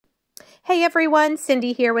Hey everyone,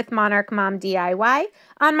 Cindy here with Monarch Mom DIY.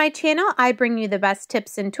 On my channel, I bring you the best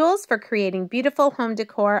tips and tools for creating beautiful home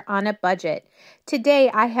decor on a budget.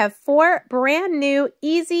 Today, I have 4 brand new,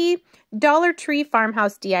 easy Dollar Tree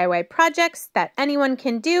farmhouse DIY projects that anyone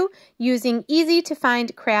can do using easy to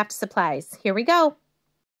find craft supplies. Here we go.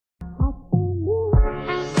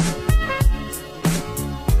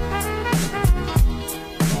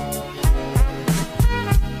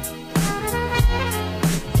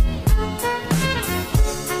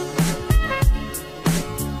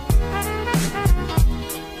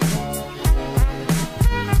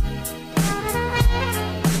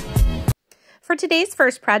 For today's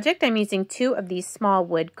first project, I'm using 2 of these small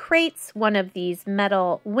wood crates, one of these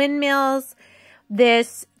metal windmills,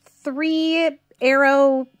 this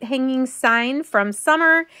 3-arrow hanging sign from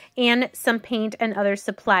summer, and some paint and other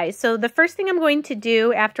supplies. So the first thing I'm going to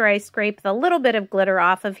do after I scrape the little bit of glitter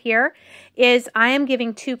off of here is I am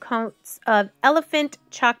giving 2 coats of elephant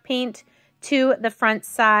chalk paint to the front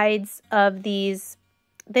sides of these.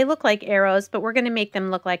 They look like arrows, but we're going to make them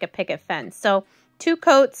look like a picket fence. So 2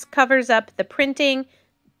 coats covers up the printing,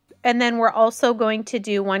 and then we're also going to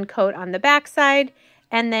do 1 coat on the back side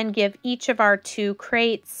and then give each of our 2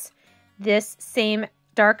 crates this same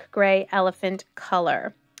dark gray elephant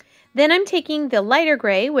color. Then I'm taking the lighter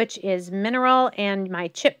gray, which is mineral, and my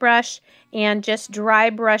chip brush, and just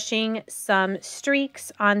dry brushing some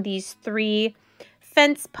streaks on these 3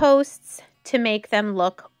 fence posts to make them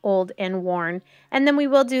look old and worn. And then we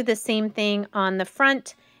will do the same thing on the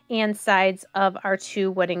front and sides of our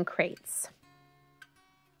 2 wooden crates.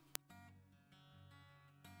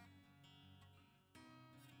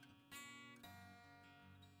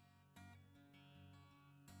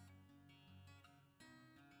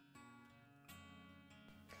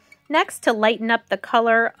 Next, to lighten up the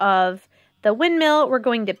color of the windmill, we're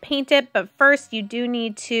going to paint it, but first you do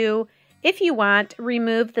need to, if you want,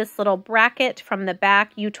 remove this little bracket from the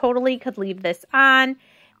back. You totally could leave this on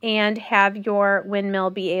and have your windmill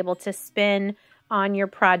be able to spin on your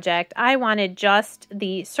project. I wanted just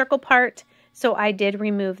the circle part, so I did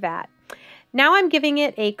remove that. Now I'm giving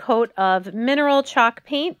it a coat of mineral chalk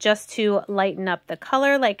paint just to lighten up the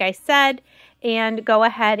color, like I said, and go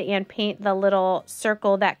ahead and paint the little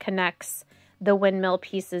circle that connects the windmill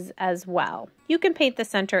pieces as well. You can paint the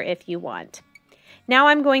center if you want. Now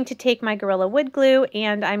I'm going to take my Gorilla Wood Glue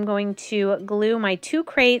and I'm going to glue my 2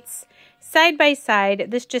 crates side by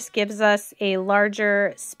side. This just gives us a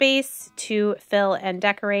larger space to fill and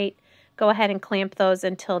decorate. Go ahead and clamp those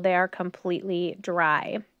until they are completely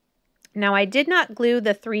dry. Now I did not glue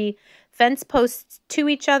the 3 fence posts to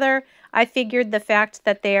each other. I figured the fact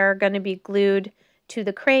that they are going to be glued to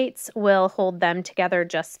the crates will hold them together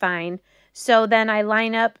just fine. So then I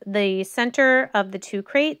line up the center of the 2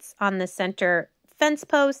 crates on the center fence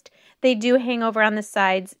post. They do hang over on the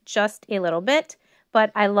sides just a little bit,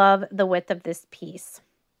 but I love the width of this piece.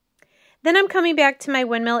 Then I'm coming back to my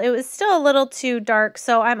windmill. It was still a little too dark,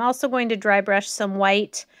 so I'm also going to dry brush some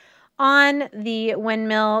white on the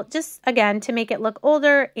windmill, just again to make it look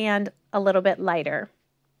older and a little bit lighter.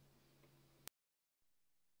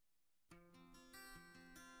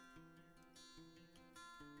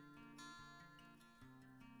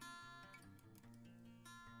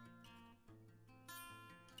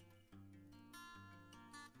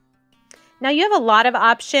 Now you have a lot of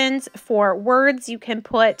options for words you can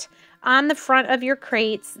put on the front of your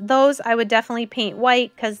crates. Those I would definitely paint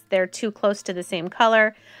white because they're too close to the same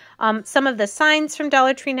color. Some of the signs from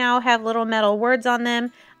Dollar Tree now have little metal words on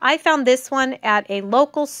them. I found this one at a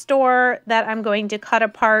local store that I'm going to cut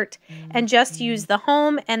apart and just use the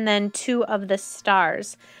home and then 2 of the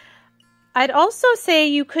stars. I'd also say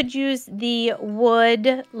you could use the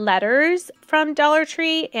wood letters from Dollar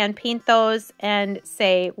Tree and paint those and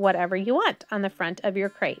say whatever you want on the front of your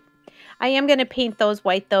crate. I am going to paint those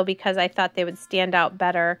white though because I thought they would stand out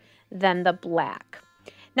better than the black.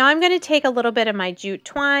 Now I'm going to take a little bit of my jute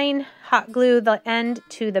twine, hot glue the end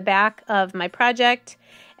to the back of my project,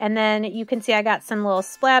 and then you can see I got some little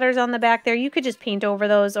splatters on the back there. You could just paint over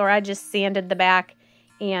those, or I just sanded the back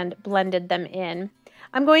and blended them in.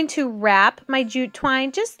 I'm going to wrap my jute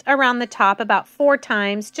twine just around the top about 4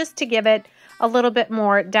 times just to give it a little bit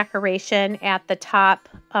more decoration at the top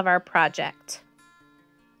of our project.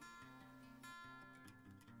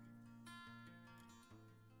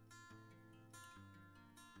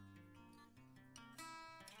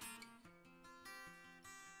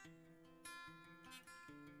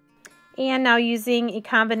 And now using a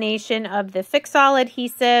combination of the Fix-All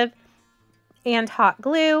adhesive and hot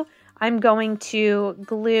glue, I'm going to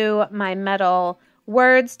glue my metal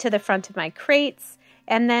words to the front of my crates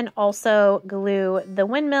and then also glue the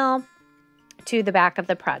windmill to the back of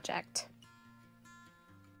the project.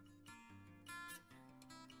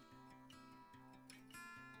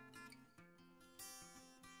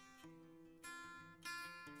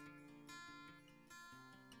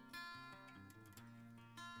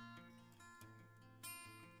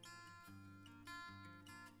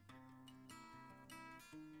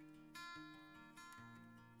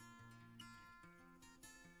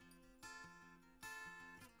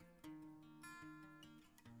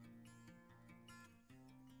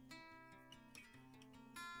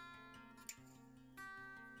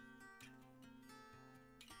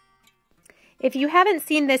 If you haven't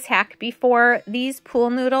seen this hack before, these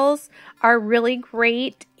pool noodles are really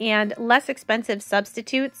great and less expensive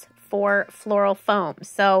substitutes for floral foam.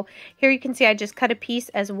 So here you can see I just cut a piece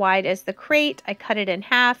as wide as the crate. I cut it in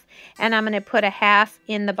half, and I'm going to put a half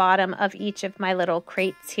in the bottom of each of my little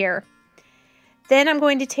crates here. Then I'm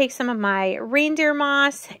going to take some of my reindeer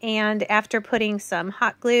moss, and after putting some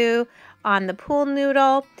hot glue on the pool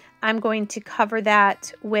noodle, I'm going to cover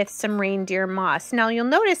that with some reindeer moss. Now you'll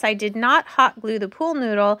notice I did not hot glue the pool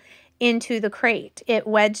noodle into the crate. It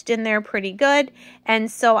wedged in there pretty good,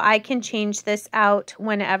 and so I can change this out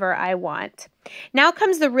whenever I want. Now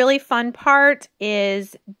comes the really fun part,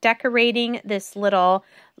 is decorating this little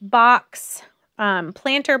box,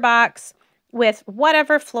 planter box, with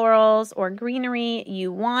whatever florals or greenery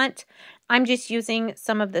you want. I'm just using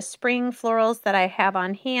some of the spring florals that I have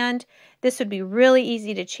on hand. This would be really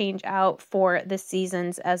easy to change out for the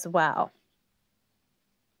seasons as well.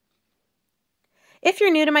 If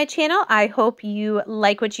you're new to my channel, I hope you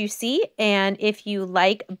like what you see, and if you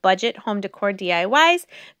like budget home decor DIYs,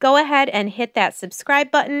 go ahead and hit that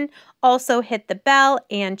subscribe button. Also hit the bell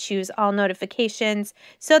and choose all notifications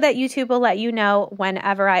so that YouTube will let you know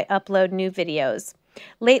whenever I upload new videos.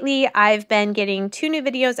 Lately, I've been getting 2 new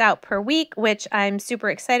videos out per week, which I'm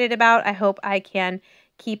super excited about. I hope I can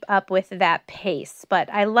keep up with that pace,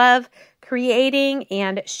 but I love creating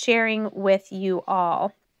and sharing with you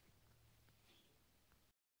all.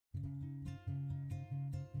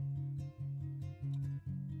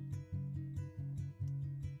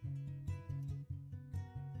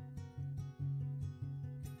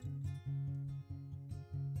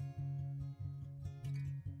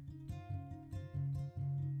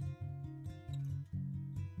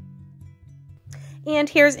 And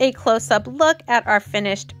here's a close-up look at our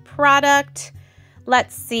finished product.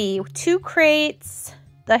 Let's see, 2 crates,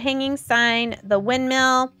 the hanging sign, the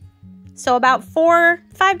windmill. So about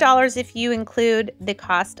 $5 if you include the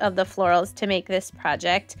cost of the florals to make this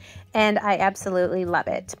project, and I absolutely love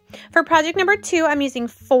it. For project number 2, I'm using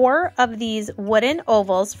 4 of these wooden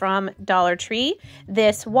ovals from Dollar Tree,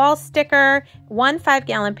 this wall sticker, 1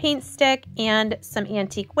 5-gallon paint stick, and some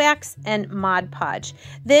antique wax and Mod Podge.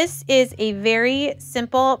 This is a very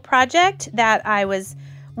simple project that I was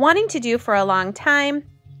wanting to do for a long time,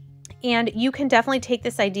 and you can definitely take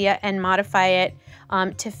this idea and modify it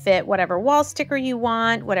to fit whatever wall sticker you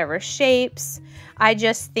want, whatever shapes. I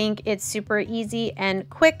just think it's super easy and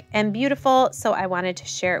quick and beautiful, so I wanted to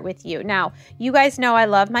share it with you. Now, you guys know I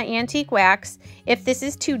love my antique wax. If this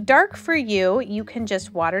is too dark for you, you can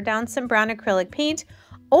just water down some brown acrylic paint,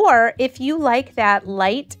 or if you like that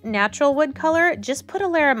light natural wood color, just put a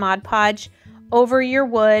layer of Mod Podge over your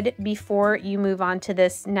wood before you move on to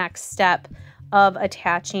this next step of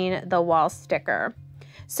attaching the wall sticker.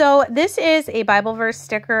 So this is a Bible verse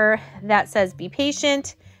sticker that says, be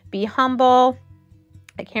patient, be humble.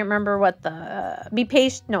 I can't remember what the, be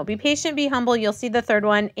patient, be humble. You'll see the third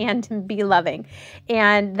one, and be loving.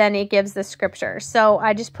 And then it gives the scripture. So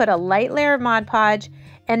I just put a light layer of Mod Podge,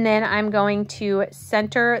 and then I'm going to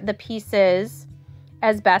center the pieces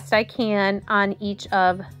as best I can on each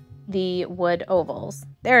of the wood ovals.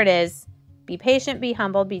 There it is. Be patient, be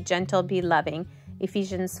humble, be gentle, be loving.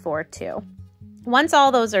 Ephesians 4:2. Once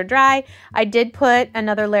all those are dry, I did put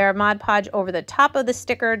another layer of Mod Podge over the top of the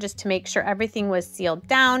sticker just to make sure everything was sealed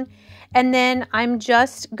down. And then I'm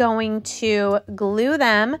just going to glue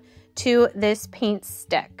them to this paint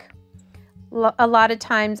stick. A lot of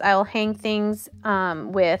times I'll hang things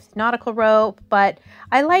with nautical rope, but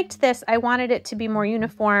I liked this. I wanted it to be more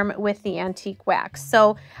uniform with the antique wax.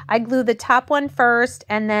 So I glue the top one first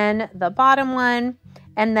and then the bottom one,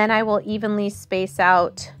 and then I will evenly space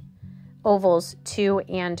out ovals 2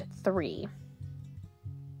 and 3.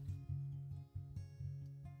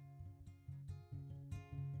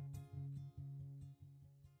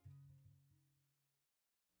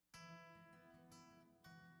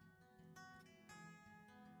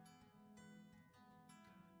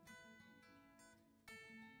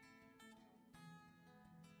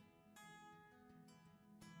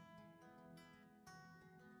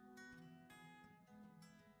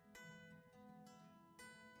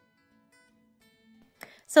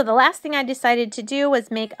 So the last thing I decided to do was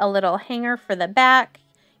make a little hanger for the back.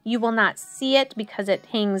 You will not see it because it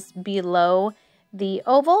hangs below the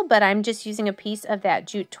oval, but I'm just using a piece of that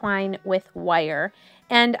jute twine with wire.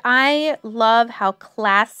 And I love how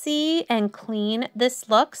classy and clean this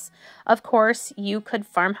looks. Of course, you could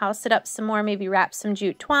farmhouse it up some more, maybe wrap some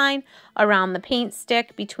jute twine around the paint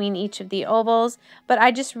stick between each of the ovals. But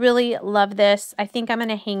I just really love this. I think I'm going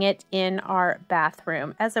to hang it in our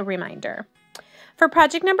bathroom as a reminder. For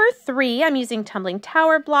project number 3, I'm using tumbling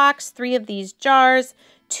tower blocks, 3 of these jars,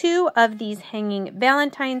 2 of these hanging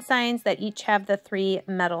Valentine signs that each have the 3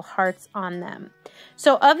 metal hearts on them.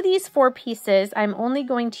 So of these 4 pieces, I'm only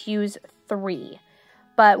going to use 3.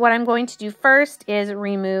 But what I'm going to do first is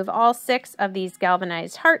remove all 6 of these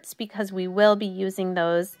galvanized hearts because we will be using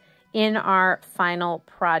those in our final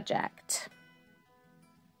project.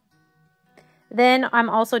 Then I'm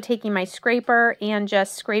also taking my scraper and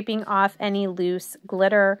just scraping off any loose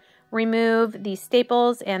glitter. Remove the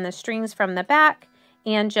staples and the strings from the back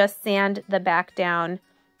and just sand the back down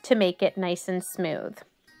to make it nice and smooth.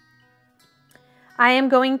 I am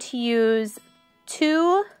going to use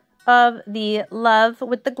 2 of the love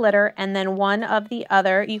with the glitter and then 1 of the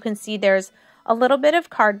other. You can see there's a little bit of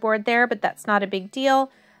cardboard there, but that's not a big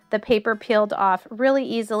deal. The paper peeled off really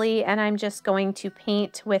easily, and I'm just going to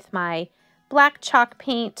paint with my black chalk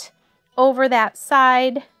paint over that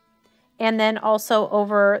side and then also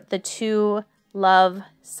over the 2 love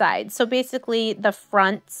sides. So basically the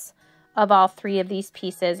fronts of all 3 of these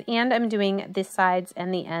pieces, and I'm doing the sides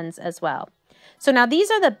and the ends as well. So now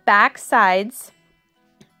these are the back sides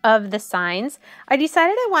of the signs. I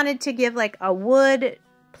decided I wanted to give like a wood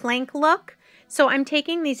plank look. So I'm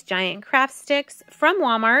taking these giant craft sticks from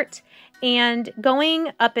Walmart and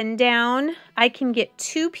going up and down. I can get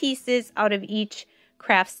 2 pieces out of each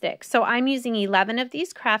craft stick. So I'm using 11 of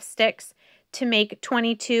these craft sticks to make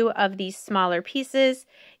 22 of these smaller pieces.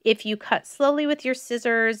 If you cut slowly with your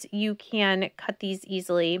scissors, you can cut these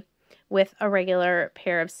easily with a regular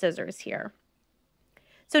pair of scissors here.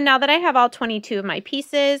 So now that I have all 22 of my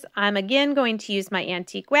pieces, I'm again going to use my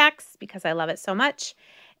antique wax because I love it so much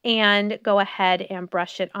and go ahead and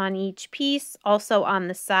brush it on each piece, also on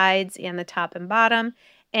the sides and the top and bottom,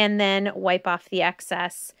 and then wipe off the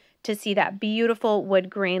excess to see that beautiful wood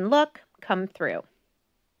grain look come through.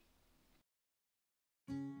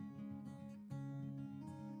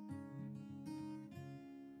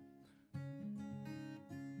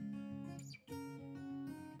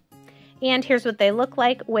 And here's what they look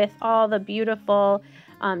like with all the beautiful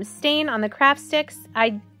stain on the craft sticks.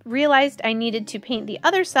 I realized I needed to paint the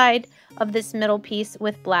other side of this middle piece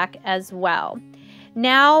with black as well.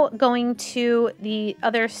 Now going to the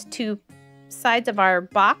other 2 sides of our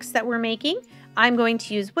box that we're making, I'm going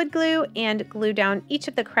to use wood glue and glue down each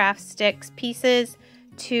of the craft sticks pieces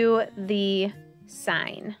to the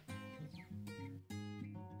sign.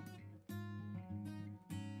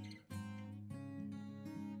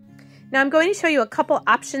 Now I'm going to show you a couple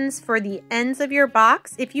options for the ends of your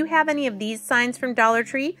box. If you have any of these signs from Dollar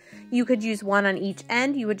Tree, you could use 1 on each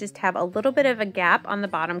end. You would just have a little bit of a gap on the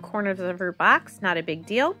bottom corners of your box, not a big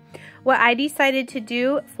deal. What I decided to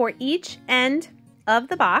do for each end of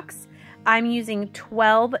the box, I'm using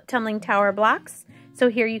 12 tumbling tower blocks. So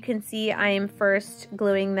here you can see I am first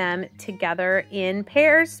gluing them together in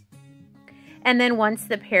pairs. And then once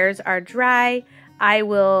the pairs are dry, I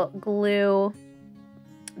will glue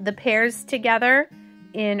the pairs together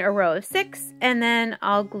in a row of 6, and then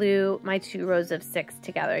I'll glue my 2 rows of 6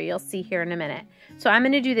 together. You'll see here in a minute. So I'm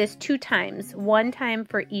going to do this 2 times, 1 time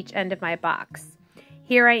for each end of my box.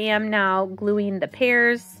 Here I am now gluing the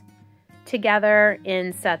pairs together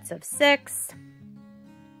in sets of 6.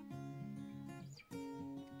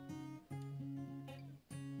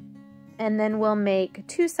 And then we'll make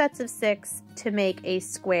 2 sets of 6 to make a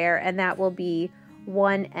square, and that will be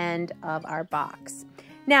one end of our box.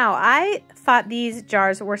 Now, I thought these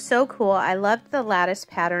jars were so cool. I loved the lattice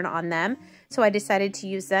pattern on them, so I decided to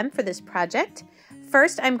use them for this project.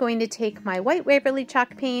 First, I'm going to take my white Waverly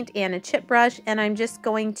chalk paint and a chip brush, and I'm just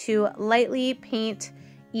going to lightly paint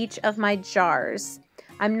each of my jars.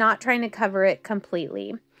 I'm not trying to cover it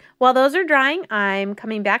completely. While those are drying, I'm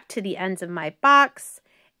coming back to the ends of my box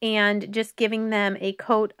and just giving them a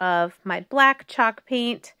coat of my black chalk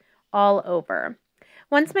paint all over.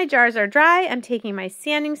 Once my jars are dry, I'm taking my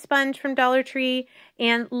sanding sponge from Dollar Tree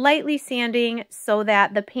and lightly sanding so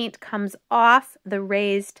that the paint comes off the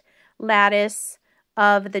raised lattice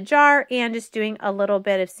of the jar and just doing a little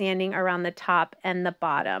bit of sanding around the top and the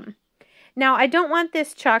bottom. Now, I don't want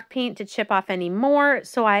this chalk paint to chip off anymore,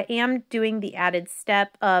 so I am doing the added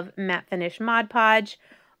step of matte finish Mod Podge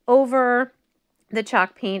over the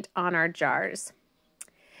chalk paint on our jars.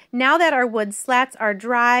 Now that our wood slats are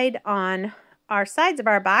dried on our sides of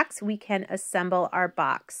our box, we can assemble our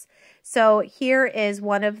box. So here is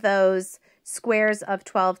one of those squares of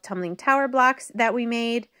 12 tumbling tower blocks that we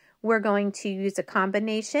made. We're going to use a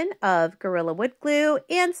combination of Gorilla Wood Glue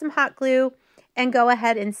and some hot glue and go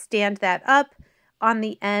ahead and stand that up on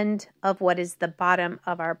the end of what is the bottom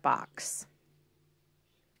of our box.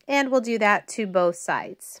 And we'll do that to both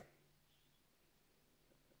sides.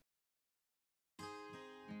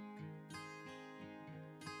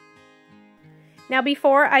 Now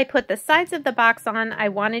before I put the sides of the box on, I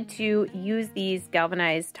wanted to use these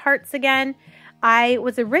galvanized hearts again. I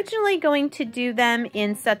was originally going to do them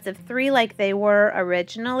in sets of 3 like they were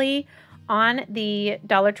originally on the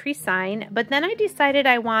Dollar Tree sign, but then I decided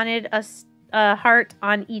I wanted a heart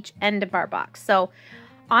on each end of our box. So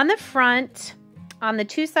on the front, on the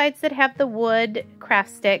 2 sides that have the wood craft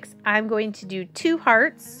sticks, I'm going to do 2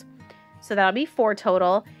 hearts. So that'll be 4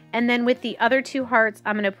 total. And then with the other 2 hearts,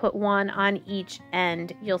 I'm going to put 1 on each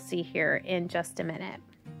end. You'll see here in just a minute.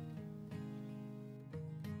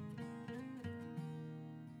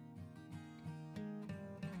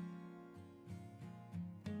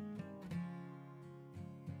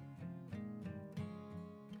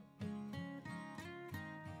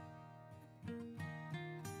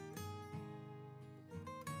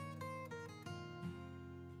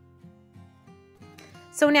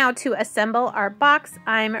 So now to assemble our box,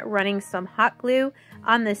 I'm running some hot glue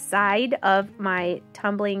on the side of my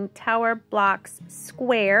tumbling tower blocks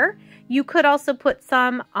square. You could also put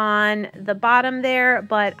some on the bottom there,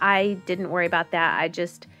 but I didn't worry about that. I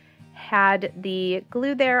just had the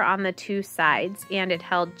glue there on the 2 sides and it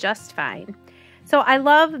held just fine. So I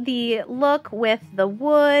love the look with the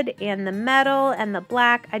wood and the metal and the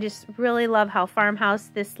black. I just really love how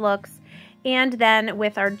farmhouse this looks. And then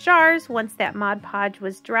with our jars, once that Mod Podge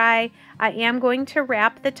was dry, I am going to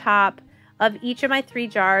wrap the top of each of my 3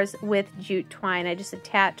 jars with jute twine. I just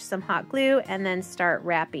attach some hot glue and then start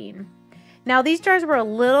wrapping. Now these jars were a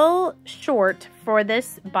little short for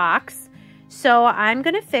this box, so I'm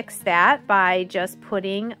going to fix that by just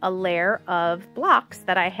putting a layer of blocks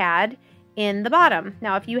that I had in the bottom.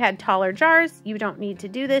 Now if you had taller jars, you don't need to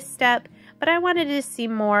do this step, but I wanted to see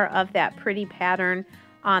more of that pretty pattern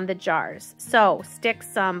on the jars. So stick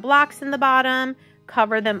some blocks in the bottom,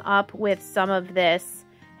 cover them up with some of this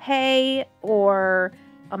hay or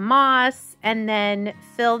a moss, and then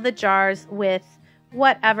fill the jars with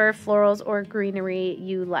whatever florals or greenery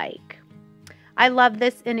you like. I love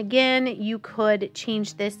this, and again, you could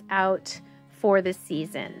change this out for the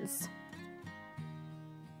seasons.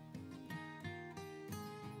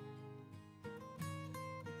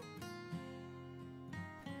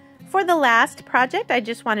 For the last project, I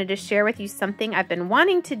just wanted to share with you something I've been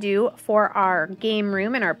wanting to do for our game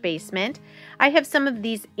room in our basement. I have some of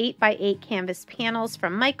these 8x8 canvas panels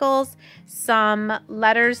from Michaels, some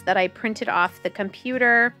letters that I printed off the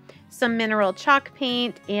computer, some mineral chalk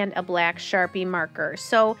paint, and a black Sharpie marker.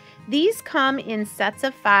 So these come in sets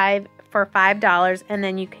of 5 for $5, and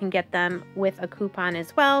then you can get them with a coupon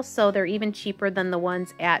as well, so they're even cheaper than the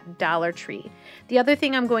ones at Dollar Tree. The other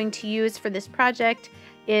thing I'm going to use for this project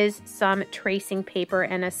is some tracing paper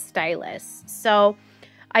and a stylus. So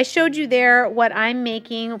I showed you there what I'm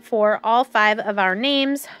making for all 5 of our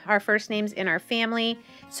names, our first names in our family.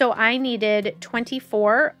 So I needed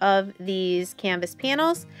 24 of these canvas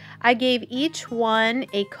panels. I gave each one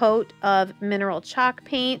a coat of mineral chalk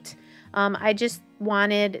paint. I just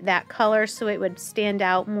wanted that color so it would stand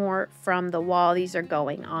out more from the wall these are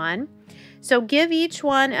going on. So give each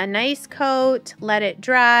one a nice coat, let it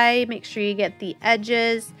dry, make sure you get the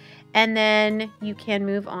edges, and then you can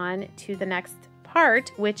move on to the next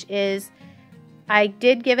part, which is I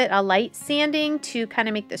did give it a light sanding to kind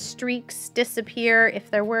of make the streaks disappear if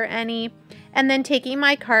there were any. And then taking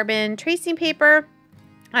my carbon tracing paper,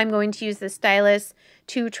 I'm going to use the stylus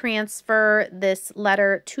to transfer this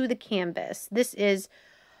letter to the canvas. This is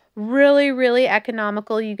really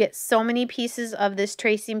economical. You get so many pieces of this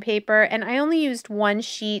tracing paper, and I only used 1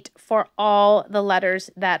 sheet for all the letters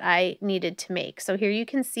that I needed to make. So here you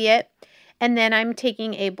can see it. And then I'm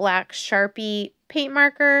taking a black Sharpie paint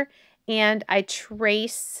marker and I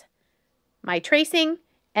trace my tracing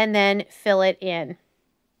and then fill it in.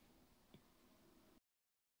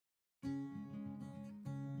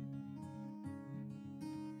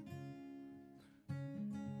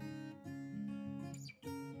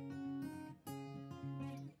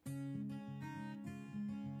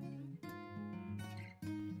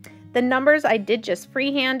 The numbers I did just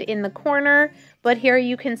freehand in the corner, but here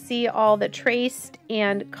you can see all the traced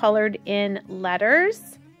and colored in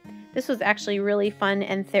letters. This was actually really fun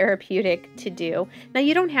and therapeutic to do. Now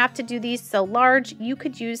you don't have to do these so large. You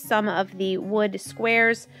could use some of the wood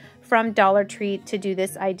squares from Dollar Tree to do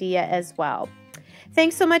this idea as well.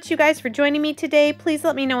 Thanks so much, you guys, for joining me today. Please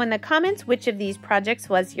let me know in the comments which of these projects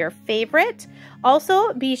was your favorite.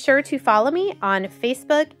 Also, be sure to follow me on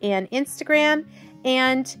Facebook and Instagram,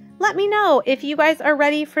 and let me know if you guys are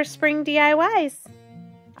ready for spring DIYs.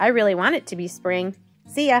 I really want it to be spring.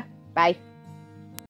 See ya. Bye.